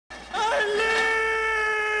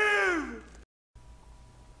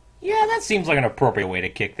That seems like an appropriate way to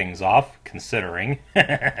kick things off, considering.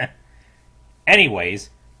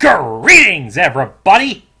 Anyways, greetings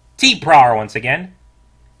everybody! T-Prower once again.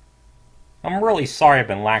 I'm really sorry I've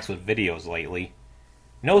been lax with videos lately.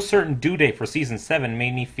 No certain due date for Season 7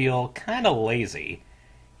 made me feel kinda lazy,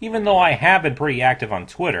 even though I have been pretty active on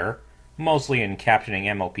Twitter, mostly in captioning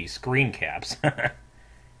MLP screen caps.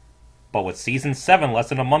 But with Season 7 less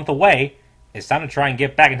than a month away, it's time to try and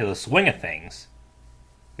get back into the swing of things.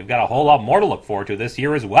 We've got a whole lot more to look forward to this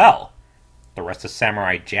year as well. The rest of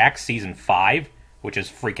Samurai Jack Season 5, which is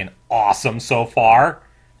freaking awesome so far,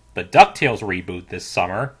 the DuckTales reboot this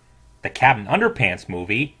summer, the Captain Underpants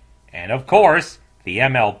movie, and of course, the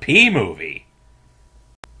MLP movie.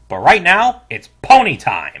 But right now, it's pony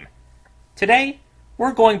time! Today,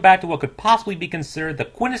 we're going back to what could possibly be considered the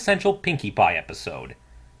quintessential Pinkie Pie episode.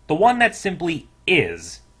 The one that simply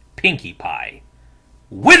is Pinkie Pie.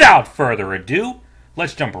 Without further ado,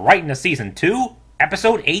 let's jump right into Season 2,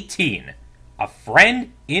 Episode 18. A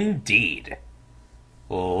Friend Indeed.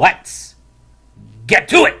 Let's get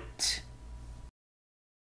to it!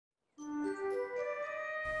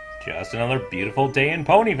 Just another beautiful day in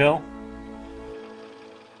Ponyville.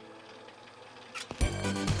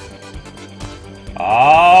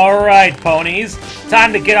 Alright, ponies.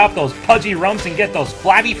 Time to get off those pudgy rumps and get those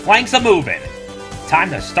flabby flanks a-moving.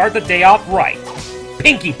 Time to start the day off right.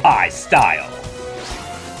 Pinkie Pie style.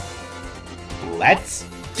 Let's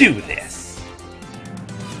do this.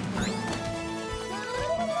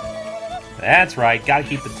 That's right, gotta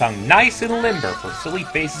keep the tongue nice and limber for silly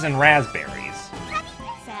faces and raspberries.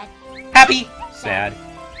 Happy, sad,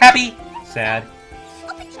 happy, sad.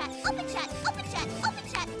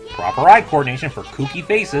 Proper eye coordination for kooky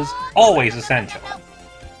faces, always essential.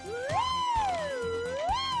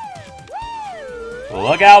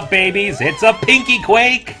 Look out, babies, it's a Pinkie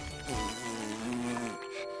Quake!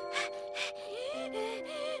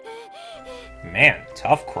 Man,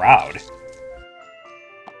 tough crowd.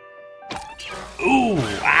 Ooh,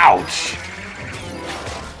 ouch!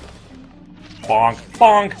 Bonk,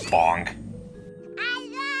 bonk, bonk.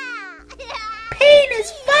 Pain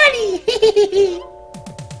is funny!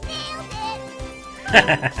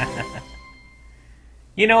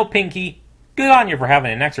 You know, Pinkie, good on you for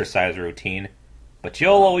having an exercise routine, but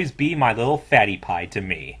you'll always be my little fatty pie to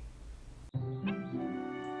me.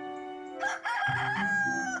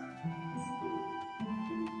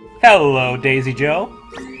 Hello, Daisy Joe.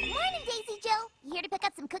 Morning, Daisy Joe. You here to pick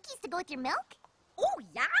up some cookies to go with your milk? Oh,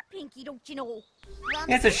 yeah, Pinkie, don't you know? Well,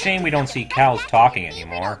 It's a shame we don't see cows talking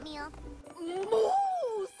anymore. Moo!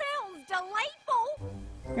 Sounds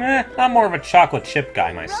delightful! I'm more of a chocolate chip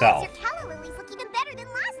guy myself. Rose, your calla lilies look even better than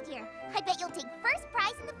last year. I bet you'll take first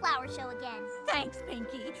prize in the flower show again. Thanks,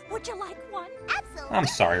 Pinkie. Would you like one? Absolutely. I'm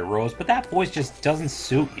sorry, Rose, but that voice just doesn't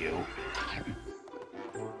suit you.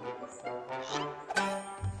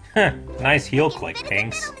 Nice heel click,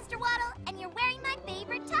 Pinks. Mr. Waddle, and you're wearing my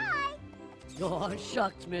favorite tie. Oh,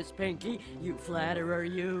 shucks, Miss Pinkie. You flatterer,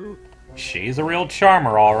 you. She's a real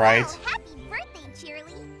charmer, all right. Oh, happy birthday,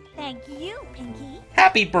 Cheerilee. Thank you, Pinkie.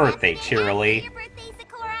 Happy birthday, Cheerilee. Your birthday,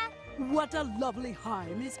 Sakura. What a lovely hi,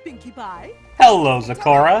 Miss Pinkie Pie. Hello,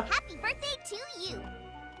 Zakora. Happy birthday to you.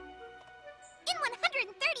 In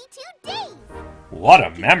 132 days. What a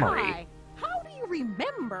memory. Hi. How do you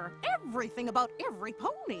remember everything about every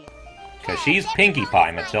pony? 'Cause she's Pinkie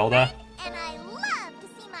Pie, Matilda. And I love to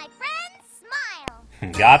see my friends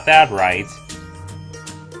smile. Got that right.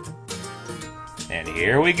 And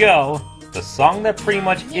here we go. The song that pretty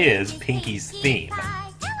much is Pinkie's theme.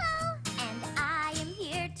 Hello, and I am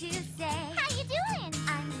here to say, how you doing?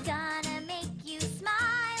 I'm gonna make you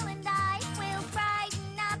smile, and I will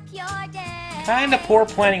brighten up your day. Kinda poor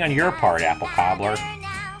planning on your part, Apple Cobbler.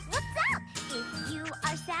 What's up? If you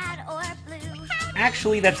are sad or blue,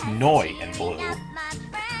 Actually, that's Noi in blue.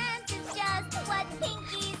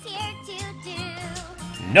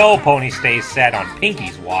 No pony stays sad on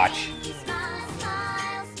Pinkie's watch.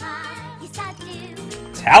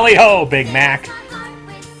 Tally-ho, Big Mac!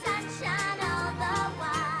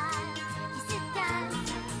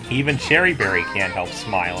 Even Cherry Berry can't help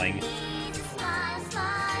smiling.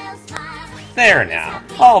 There now,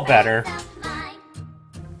 all better.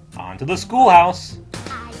 On to the schoolhouse.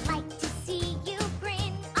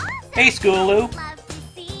 Hey, Schooloo.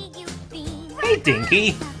 Hey,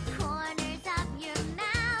 Dinky.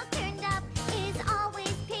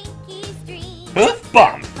 Hoof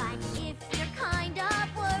bump.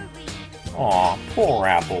 Aw, poor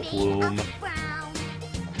Apple Bloom.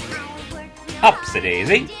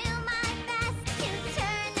 Upsy-daisy.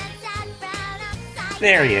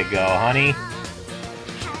 There you go, honey.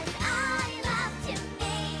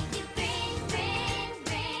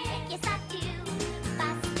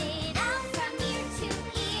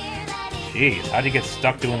 Jeez, how'd you get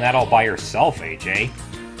stuck doing that all by yourself, AJ? Just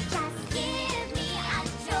give me a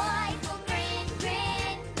joyful grin,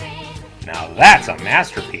 grin, grin. Now that's a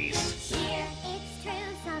masterpiece. Here it's true,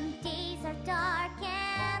 some days are dark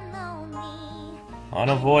and lonely.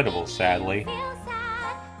 Unavoidable, sadly. Feel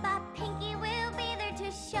sad, but Pinkie will be there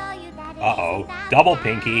to show you that it Uh-oh, isn't that double bad.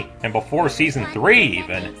 Pinkie, and before Season One 3 thing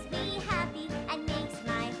that even. makes me happy and makes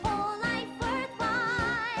my whole life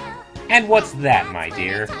worthwhile. And what's that, my That's when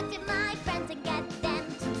I dear? talk to my friends and get them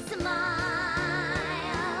to smile.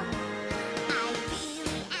 I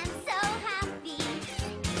really am so happy.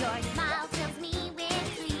 Your smile fills me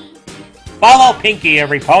with glee. Follow Pinkie,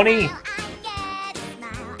 every pony! Smile, I get a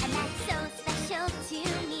smile, and that's so special to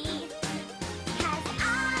me. 'Cause I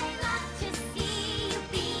love to see you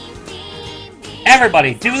beam, beam, beam.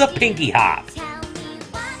 Everybody, do the Pinkie hop! Tell me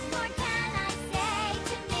what more can I say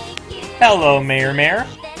to make you Hello, Mayor Mare.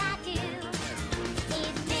 that I do. It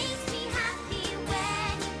makes me happy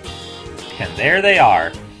when you beam, beam. And there they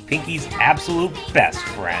are, Pinkie's absolute best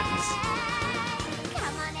friends.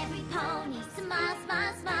 Come on, every pony, smile,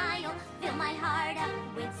 smile, smile. Fill my heart up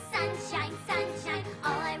with sunshine, sunshine.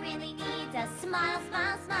 All I really need is a smile,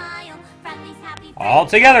 smile, smile from these happy All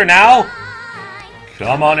together now! friends.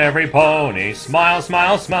 Come on, every pony, smile,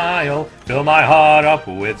 smile, smile. Fill my heart up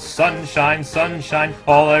with sunshine, sunshine.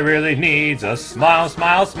 All I really need's a smile,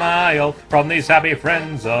 smile, smile from these happy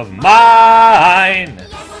friends of mine. Yes,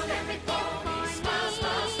 every pony, smile,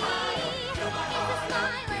 smile, smile.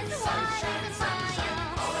 It's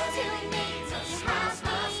a smile and a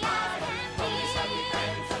smile to make me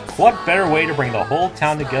happy. What better way to bring the whole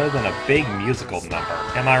town together than a big musical number?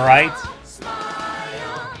 Am I right?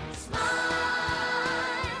 Smile, smile.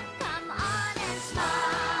 Come on and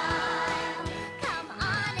smile. Come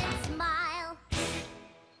on and smile.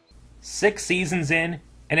 6 seasons in,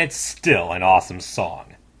 and it's still an awesome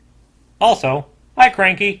song. Also, hi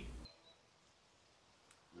Cranky.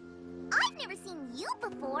 I've never seen you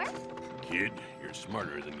before. Kid, you're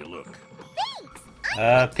smarter than you look. Thanks.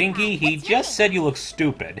 Pinkie, he just said you look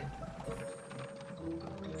stupid.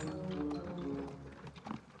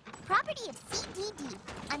 Property of CDD.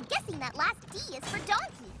 I'm guessing that last D is for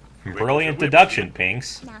donkey. Brilliant deduction,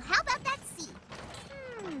 Pinks. Now, how about that C?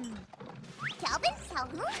 Calvin,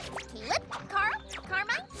 Calhoun, Caleb, Carl,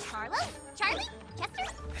 Carmine, Carlo, Charlie, Chester,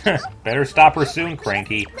 Better stop her soon,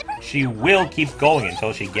 Cranky. She will keep going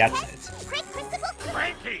until she gets it. Craig, Christopher.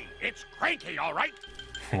 Cranky! It's Cranky, all right?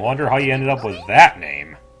 Wonder how you ended up with that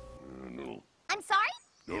name. No, I'm sorry?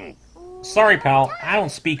 no. Sorry, pal, I don't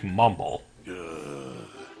speak mumble.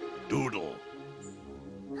 Doodle.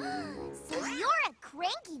 So you're a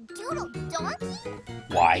cranky doodle donkey?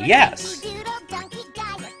 Why, You're a yes. cranky doodle donkey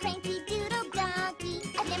guy, a cranky doodle donkey.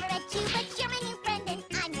 I've never met you, but you're my new friend, and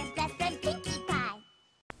I'm your best friend, Pinkie Pie.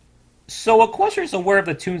 So Equestria's aware of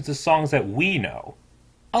the tunes to songs that we know.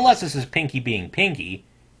 Unless this is Pinkie being Pinkie,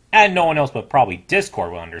 and no one else but probably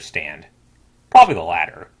Discord will understand. Probably the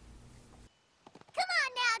latter. Come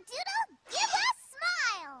on now, Doodle! Give a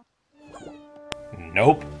smile!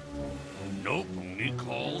 Nope. Nope, he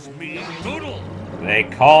calls me Doodle. They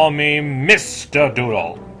call me Mr.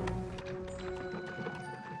 Doodle.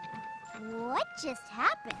 What just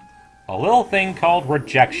happened? A little thing called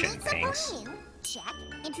rejection, Meet someone Pinks. new. Check.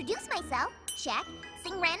 Introduce myself. Check.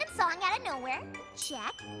 Sing random song out of nowhere.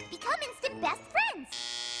 Check. Become instant best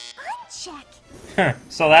friends. Uncheck.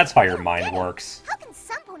 So that's how your mind works. How can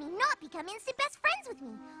some pony not become instant best friends with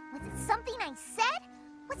me? Was it something I said?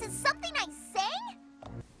 Was it something I sang?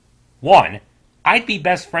 1. I'd be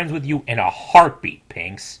best friends with you in a heartbeat,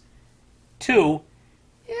 Pinks. 2.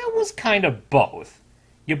 It was kind of both.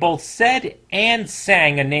 You both said and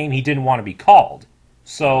sang a name he didn't want to be called.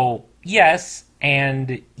 So, yes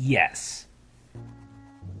and yes.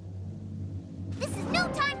 This is no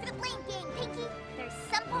time for the blame game, Pinkie. There's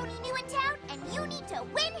some pony new in town, and you need to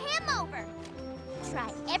win him over.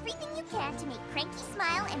 Try everything you can to make Cranky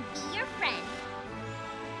smile and be your friend.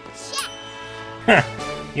 Check!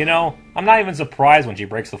 You know, I'm not even surprised when she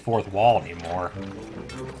breaks the fourth wall anymore.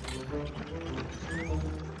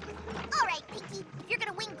 All right, Pinkie. If you're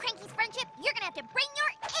gonna win Cranky's friendship, you're gonna have to bring your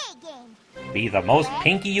A game. Be the most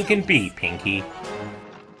Pinkie you can be, Pinkie.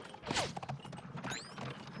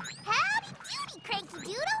 Howdy doody, Cranky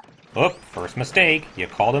Doodle. Oop, first mistake. You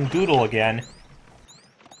called him Doodle again.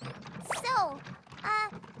 So,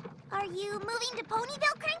 are you moving to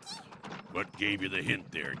Ponyville, Cranky? What gave you the hint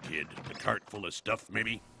there, kid? The cart full of stuff,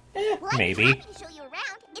 maybe? Well, I'd be Maybe. happy to show you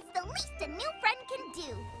around. It's the least a new friend can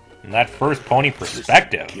do. And that first pony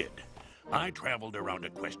perspective. Listen, kid, I traveled around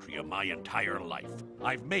Equestria my entire life.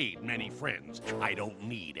 I've made many friends. I don't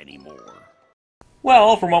need any more.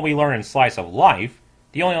 Well, from what we learn in Slice of Life,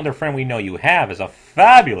 the only other friend we know you have is a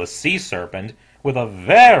fabulous sea serpent with a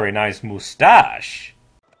very nice moustache.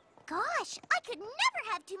 Gosh, I could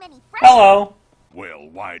never have too many friends. Hello. Well,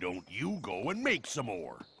 why don't you go and make some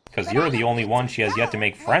more? Because But you're I the only get one she has yet to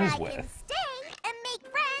make go friends when I can with. stay and make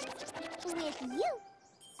friends with you.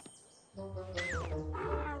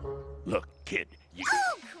 Look, kid, you...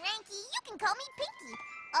 Oh, Cranky, you can call me Pinkie.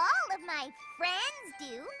 All of my friends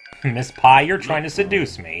do. Miss Pie, you're trying to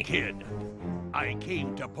seduce me. Kid, I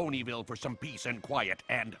came to Ponyville for some peace and quiet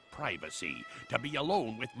and privacy, to be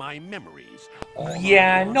alone with my memories. All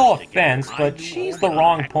Yeah, I no wanted to get offense, my but new she's home the and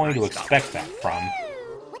wrong unpack pony to my expect stuff. that from.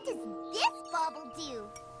 What does this bauble do?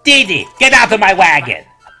 Didi, get out of my wagon!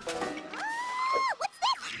 Ah, what's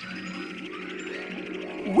this?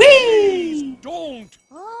 Whee! Don't!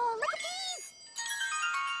 Oh, look at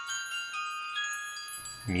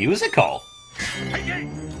these. Musical. Hey,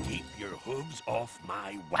 keep your hooves off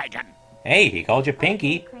my wagon. Hey, he called you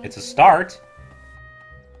Pinkie. It's a start.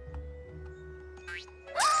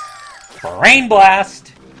 Brain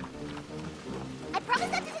blast! I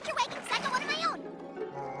promise not to hit your wagon because I got one of my own.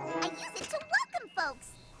 I use it to welcome folks.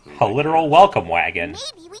 A literal welcome wagon.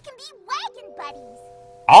 Maybe we can be wagon buddies.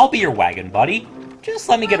 I'll be your wagon buddy. Just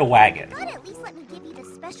let me get a wagon. But at least let me give you the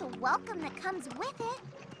special welcome that comes with it.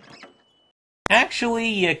 Actually,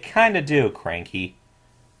 you kinda do, Cranky.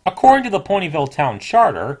 According to the Ponyville Town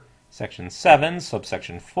Charter, Section 7,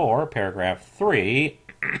 Subsection 4, Paragraph 3,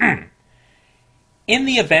 in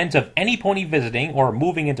the event of any pony visiting or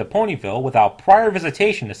moving into Ponyville without prior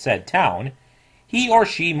visitation to said town, he or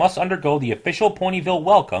she must undergo the official Ponyville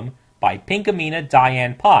welcome by Pinkamena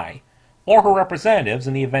Diane Pie, or her representatives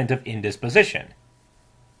in the event of indisposition.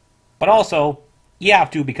 But also, you have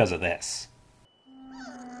to because of this.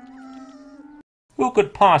 Who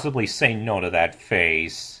could possibly say no to that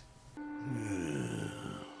face?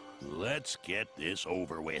 Let's get this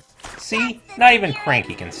over with. See, not even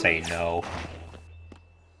Cranky can say no.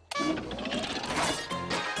 Welcome,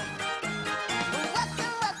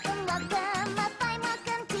 welcome, welcome, a fine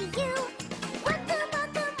welcome to you. Welcome,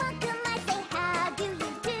 welcome, welcome, I say how do you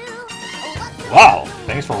do? Welcome, Wow,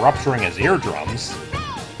 thanks for rupturing his eardrums.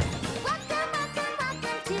 welcome, welcome,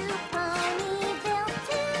 welcome to Ponyville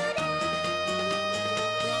today.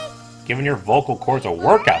 Giving your vocal cords a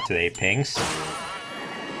workout today, Pinks.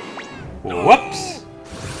 Whoops!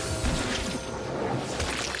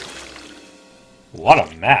 What a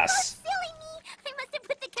mess. Silly me! I must have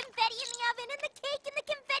put the confetti in the oven and the cake in the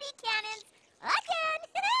confetti cannons. Again!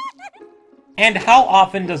 And how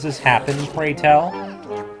often does this happen, pray tell?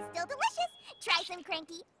 Still delicious. Try some,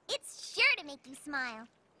 Cranky. It's sure to make you smile.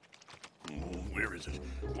 Where is it?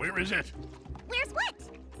 Where is it? Where's what?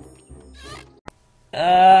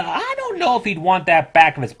 I don't know if he'd want that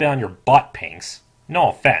back of its bit on your butt, Pinks. No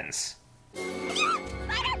offense.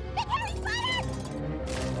 Spider! Big hairy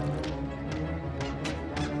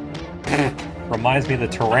spider! Reminds me of the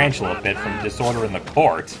tarantula bit from Disorder in the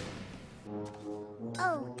Court.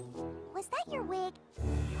 Oh, was that your wig?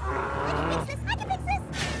 I can fix this! I can fix this!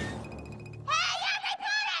 Hey,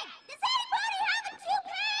 everybody! Does anybody have a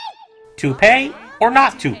toupee? Toupee or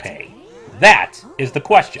not toupee? That is the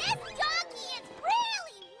question. This donkey is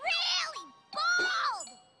really, really bald!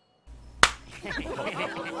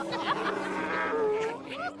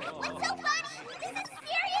 What's so funny? This is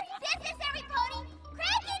serious business, every pony!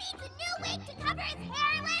 Cranky needs a new wig to cover his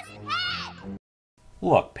hairless head!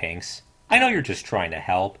 Look, Pinks, I know you're just trying to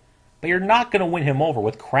help, but you're not going to win him over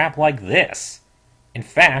with crap like this. In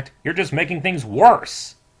fact, you're just making things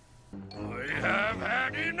worse. I have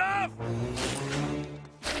had enough!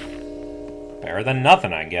 Better than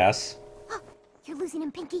nothing, I guess. You're losing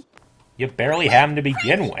him, Pinkie. You barely have him to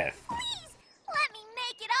begin with. Please, let me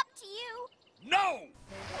make it up to you. No!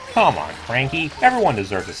 Come on, Cranky. Everyone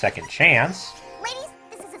deserves a second chance. Ladies,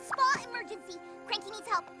 this is a spa emergency. Cranky needs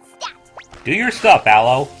help. Stat! Do your stuff,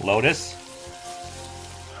 Aloe, Lotus.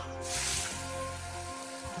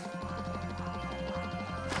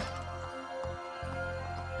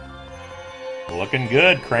 Looking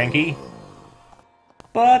good, Cranky.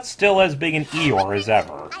 But still as big an Eeyore as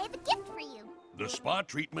ever. I have a gift for you. The spa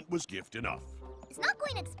treatment was gift enough. It's not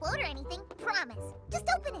going to explode or anything. Promise. Just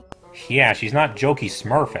open it. Yeah, she's not Jokey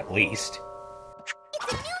Smurf, at least.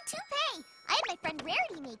 It's a new toupee. I had my friend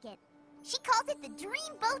Rarity make it. She calls it the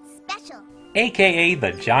Dreamboat Special. AKA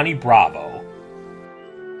the Johnny Bravo.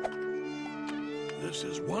 This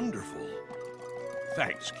is wonderful.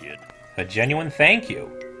 Thanks, kid. A genuine thank you.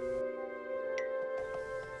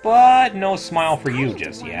 But no smile for you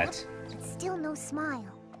just yet. But still no smile.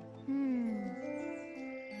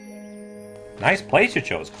 Nice place you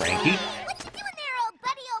chose, Cranky. What you doing there,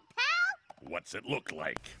 What's it look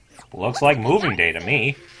like? Looks like moving day to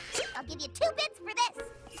me. I'll give you 2 bits for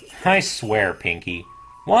this. I swear, Pinkie.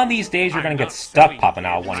 One of these days you're gonna get stuck popping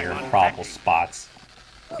out of one of your improbable spots.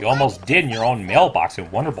 You almost did in your own mailbox in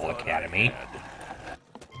Wonderbolt Academy.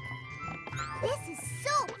 This is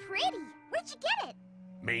so pretty. Where'd you get it?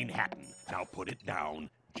 Manhattan. Now put it down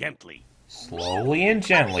gently. Slowly and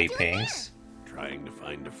gently, Pinks. Trying to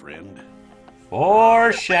find a friend?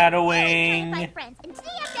 Foreshadowing. My friends, and today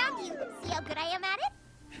I found you. See how good I am at it?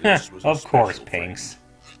 This was a Of course, special friend. Pinks.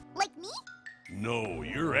 Like me? No,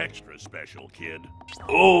 you're extra special, kid.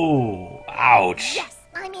 Ooh, ouch. Yes,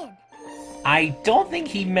 I'm in. I don't think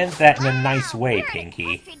he meant that in a nice way, Where in Pinkie.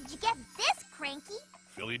 the country did you get this, Cranky?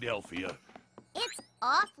 Philadelphia. It's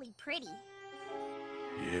awfully pretty.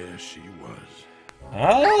 Yeah, she was.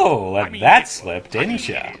 Oh, let that slip, didn't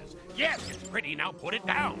ya? It is. Yes, it's pretty. Now put it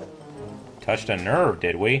down. Touched a nerve,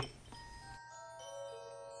 did we?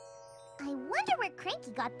 I wonder where Cranky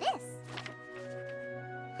got this.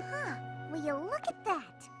 Huh, will you look at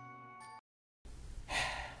that?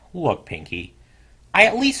 Look, Pinkie. I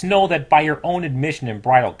at least know that by your own admission in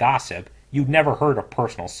bridal gossip, you'd never heard of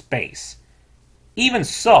personal space. Even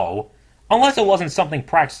so, unless it wasn't something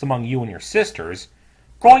practiced among you and your sisters,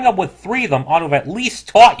 growing up with 3 of them ought to have at least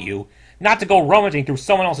taught you not to go rummaging through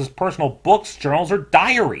someone else's personal books, journals, or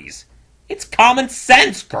diaries. It's common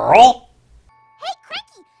sense, girl! Hey,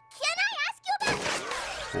 Cranky, can I ask you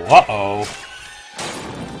about... Uh-oh.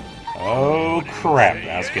 Oh, crap,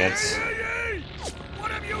 baskets. Hey!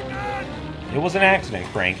 What have you done? It was an accident,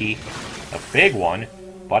 Cranky. A big one,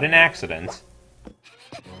 but an accident.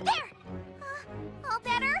 There! All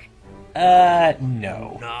better?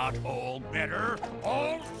 No. Not all better,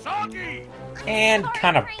 all soggy. And sorry,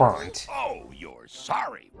 kind of Cranky. burnt. Oh, you're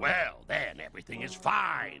sorry. Well, then everything is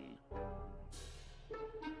fine.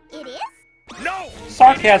 It is? No!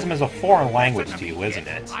 Sarcasm is a foreign language to you, isn't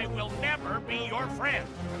it? I will never be your friend.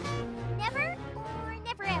 Never or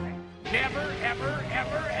never ever? Never, ever,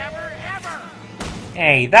 ever, ever, ever.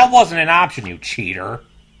 Hey, that wasn't an option, you cheater.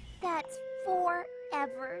 That's 4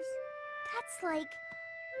 evers. That's like...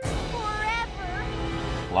 forever.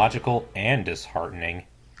 Logical and disheartening.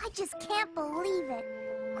 I just can't believe it.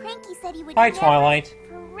 Cranky said he would Bye, never, Twilight.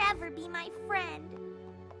 forever be my friend.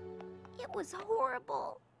 It was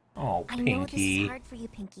horrible. Oh, I know this is Pinkie. hard for you,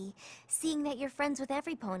 Pinkie, seeing that you're friends with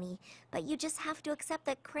every pony, but you just have to accept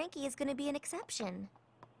that Cranky is going to be an exception.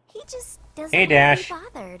 He just doesn't Hey, want to Dash. be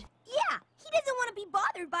bothered. Yeah, he doesn't want to be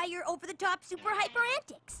bothered by your over-the-top super hyper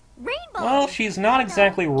antics. Rainbow! Well, she's not No,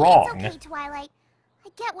 exactly It's wrong. okay, Twilight. I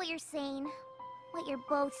get what you're saying. What you're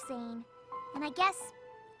both saying. And I guess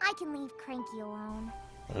I can leave Cranky alone.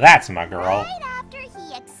 That's my girl. Right after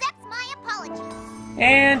he accepts my apology.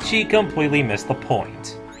 And she completely missed the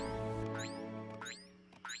point.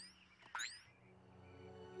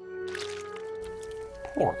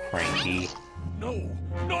 Poor Cranky. No,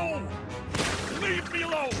 no! Leave me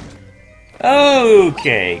alone!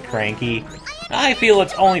 Okay, Cranky. I feel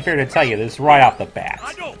it's only fair to tell you this right off the I bat.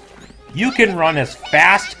 don't. You can run as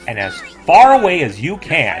fast and as far away as you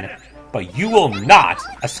can, but you will not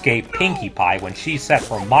escape Pinkie Pie when she sets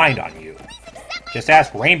her mind on you. Just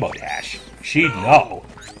ask Rainbow Dash. She'd know.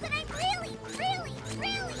 But I'm really...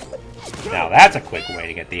 Now that's a quick way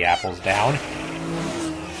to get the apples down.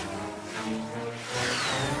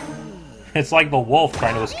 It's like the wolf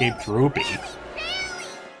trying to escape Droopy.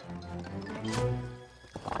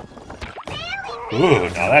 Ooh,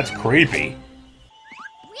 now that's creepy.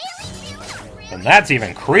 And that's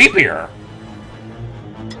even creepier.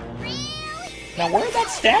 Now where'd that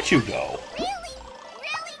statue go?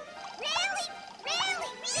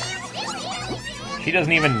 She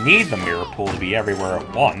doesn't even need the mirror pool to be everywhere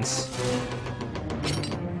at once.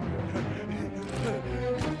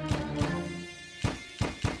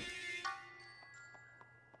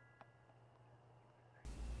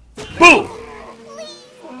 Boo! Please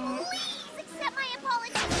accept my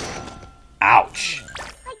apology. Ouch.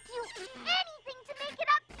 I'd do anything to make it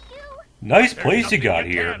up to you. Nice There's place you nothing got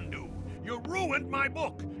you here. can do. You ruined my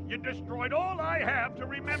book. You destroyed all I have to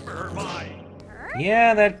remember her by.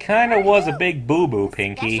 Yeah, that kinda was a big boo-boo,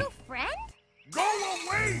 Pinkie. Special friend? Go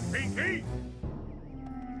away, Pinkie!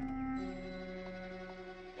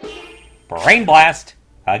 Brain blast!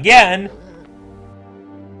 Again!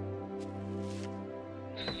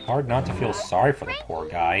 Hard not to feel sorry for the poor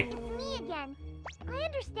guy. It's me again. I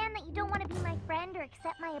understand that you don't want to be my friend or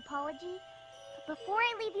accept my apology, but before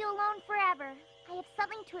I leave you alone forever, I have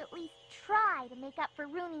something to at least try to make up for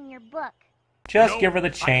ruining your book. Just No, give her the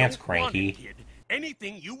I chance, don't want it, Cranky. kid.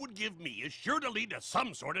 Anything you would give me is sure to lead to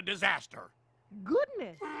some sort of disaster.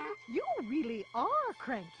 Goodness, you really are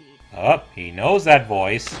cranky. Oh, he knows that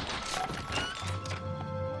voice.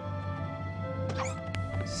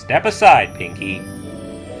 Step aside, Pinkie.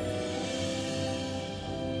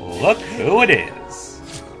 Look who it is.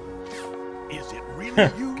 Is it really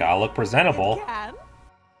you? Gotta look presentable. It can,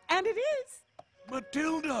 and it is.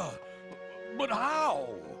 Matilda! But how?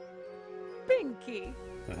 Pinkie.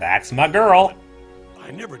 That's my girl.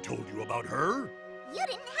 I never told you about her. You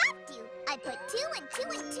didn't have to. I put 2 and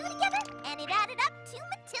 2 and 2 together, and it added up to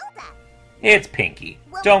Matilda. It's Pinkie.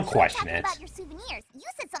 Well, Don't when you were question talking it. about your souvenirs, you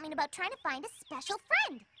said something about trying to find a special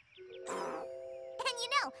friend. And you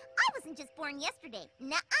know, I wasn't just born yesterday.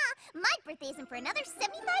 Nuh-uh. My birthday isn't for another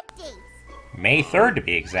 75 days. May 3rd to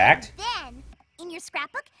be exact. Then, in your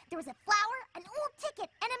scrapbook, there was a flower, an old ticket,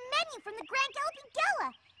 and a menu from the Grand Galloping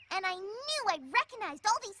Gala. And I knew I recognized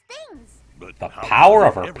all these things. But The how power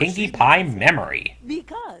of could I her ever Pinkie see Pie them? memory.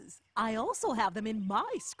 Because I also have them in my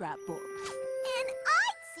scrapbook. And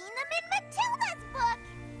I'd seen them in Matilda's book.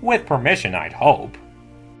 With permission, I'd hope.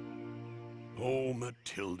 Oh,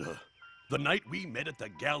 Matilda. The night we met at the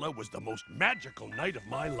gala was the most magical night of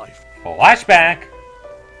my life. Flashback.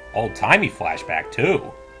 Old-timey flashback,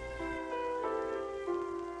 too.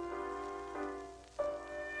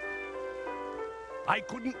 I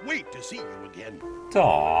couldn't wait to see you again.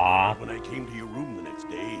 Aww. When I came to your room the next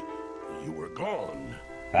day, you were gone.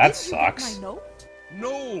 That Didn't you get sucks. my note?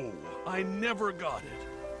 No, I never got it.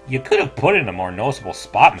 You could have put it in a more noticeable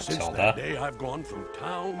spot, Since that Matilda. day, I've gone from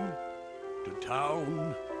town to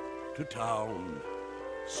town to town,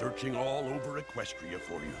 searching all over Equestria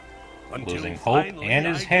for you. Until Losing hope finally and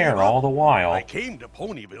his I hair gave up. all the while. I came to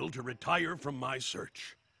Ponyville to retire from my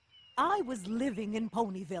search. I was living in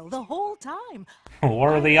Ponyville the whole time. What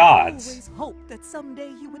are the I odds? always hoped that someday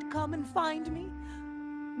you would come and find me.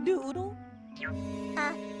 Doodle.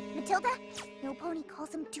 Matilda? No pony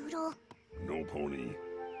calls him Doodle. No pony,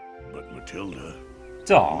 but Matilda.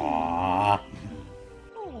 Aww.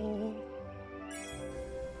 Oh,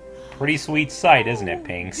 Pretty sweet sight, isn't it,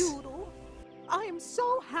 Pinks? Doodle. I am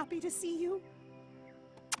so happy to see you.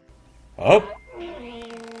 Oh.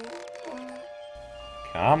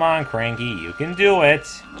 Come on, Cranky, you can do it.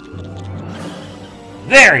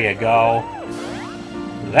 There you go.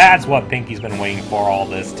 That's what Pinkie's been waiting for all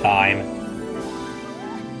this time.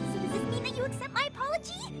 So does this mean that you accept my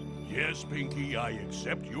apology? Yes, Pinkie, I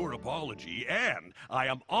accept your apology, and I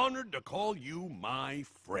am honored to call you my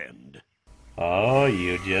friend. Oh,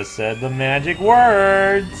 you just said the magic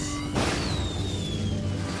words.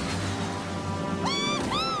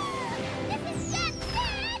 This is just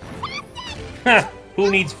fantastic! Who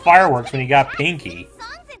needs fireworks when you got Pinkie?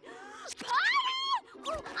 Songs and party!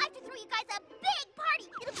 Oh, I have to throw you guys a big party.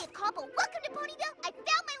 It'll be a combo. Welcome to Ponyville. I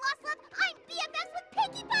found my lost love. I'm BFFs with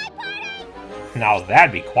Pinkie Pie party. Now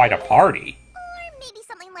that'd be quite a party. Or maybe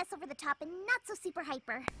something less over the top and not so super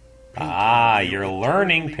hyper. Ah, Pinkie, you're we'll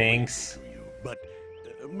learning, totally Pinks. wait for you, but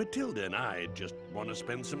Matilda and I just want to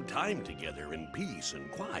spend some time together in peace and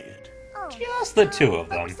quiet. Oh, Just the two of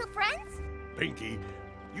but we're them. still friends? Pinkie,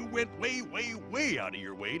 you went way, way, way out of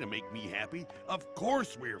your way to make me happy. Of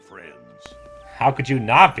course we're friends. How could you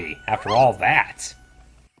not be, after all that?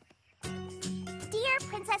 Dear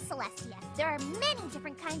Princess Celestia, there are many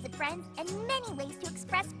different kinds of friends and many ways to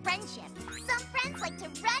express friendship. Some friends like to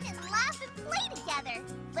run and laugh and play together,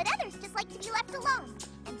 but others just like to be left alone,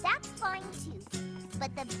 and that's fine too.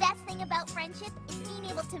 But the best thing about friendship is being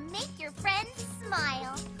able to make your friends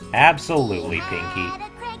smile. Absolutely, We Pinkie. had a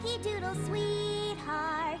cranky doodle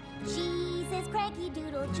sweetheart. She's his cranky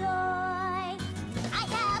doodle joy. I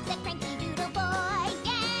have the cranky doodle boy.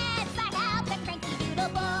 Yes, I have the cranky doodle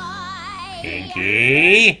boy.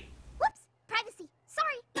 Pinkie! Whoops, privacy.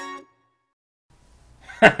 Sorry.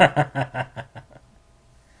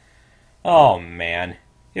 Oh man,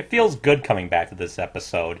 it feels good coming back to this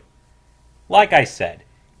episode. Like I said,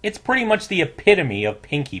 it's pretty much the epitome of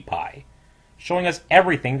Pinkie Pie, showing us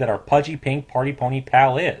everything that our pudgy pink party pony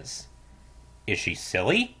pal is. Is she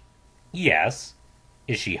silly? Yes.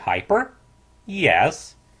 Is she hyper?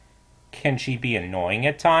 Yes. Can she be annoying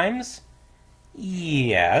at times?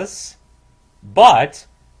 Yes. But,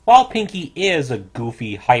 while Pinkie is a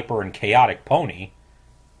goofy, hyper, and chaotic pony,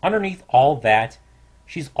 underneath all that,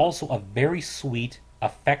 she's also a very sweet,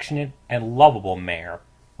 affectionate, and lovable mare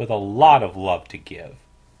with a lot of love to give.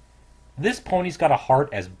 This pony's got a heart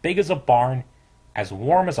as big as a barn, as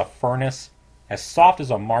warm as a furnace, as soft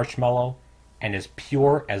as a marshmallow, and as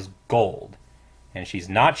pure as gold, and she's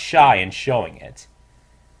not shy in showing it.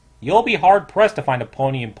 You'll be hard-pressed to find a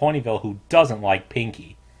pony in Ponyville who doesn't like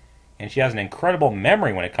Pinkie, and she has an incredible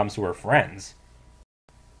memory when it comes to her friends.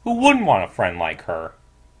 Who wouldn't want a friend like her?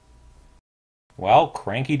 Well,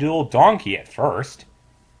 Cranky Doodle Donkey at first.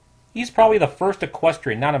 He's probably the first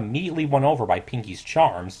equestrian not immediately won over by Pinkie's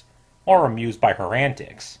charms, or amused by her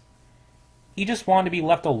antics. He just wanted to be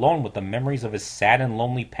left alone with the memories of his sad and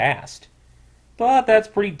lonely past. But that's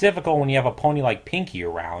pretty difficult when you have a pony like Pinkie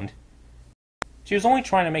around. She was only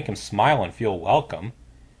trying to make him smile and feel welcome,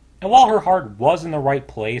 and while her heart was in the right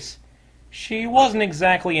place, she wasn't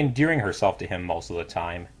exactly endearing herself to him most of the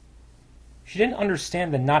time. She didn't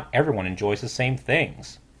understand that not everyone enjoys the same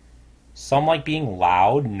things. Some like being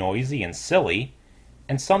loud, noisy, and silly,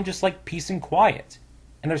 and some just like peace and quiet,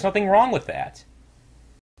 and there's nothing wrong with that.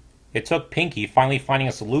 It took Pinkie finally finding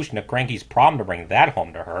a solution to Cranky's problem to bring that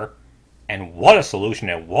home to her, and what a solution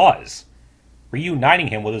it was! Reuniting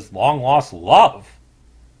him with his long-lost love.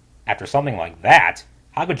 After something like that,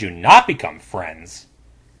 how could you not become friends?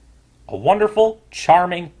 A wonderful,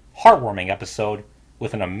 charming, heartwarming episode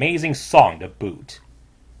with an amazing song to boot.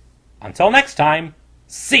 Until next time,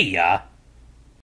 see ya!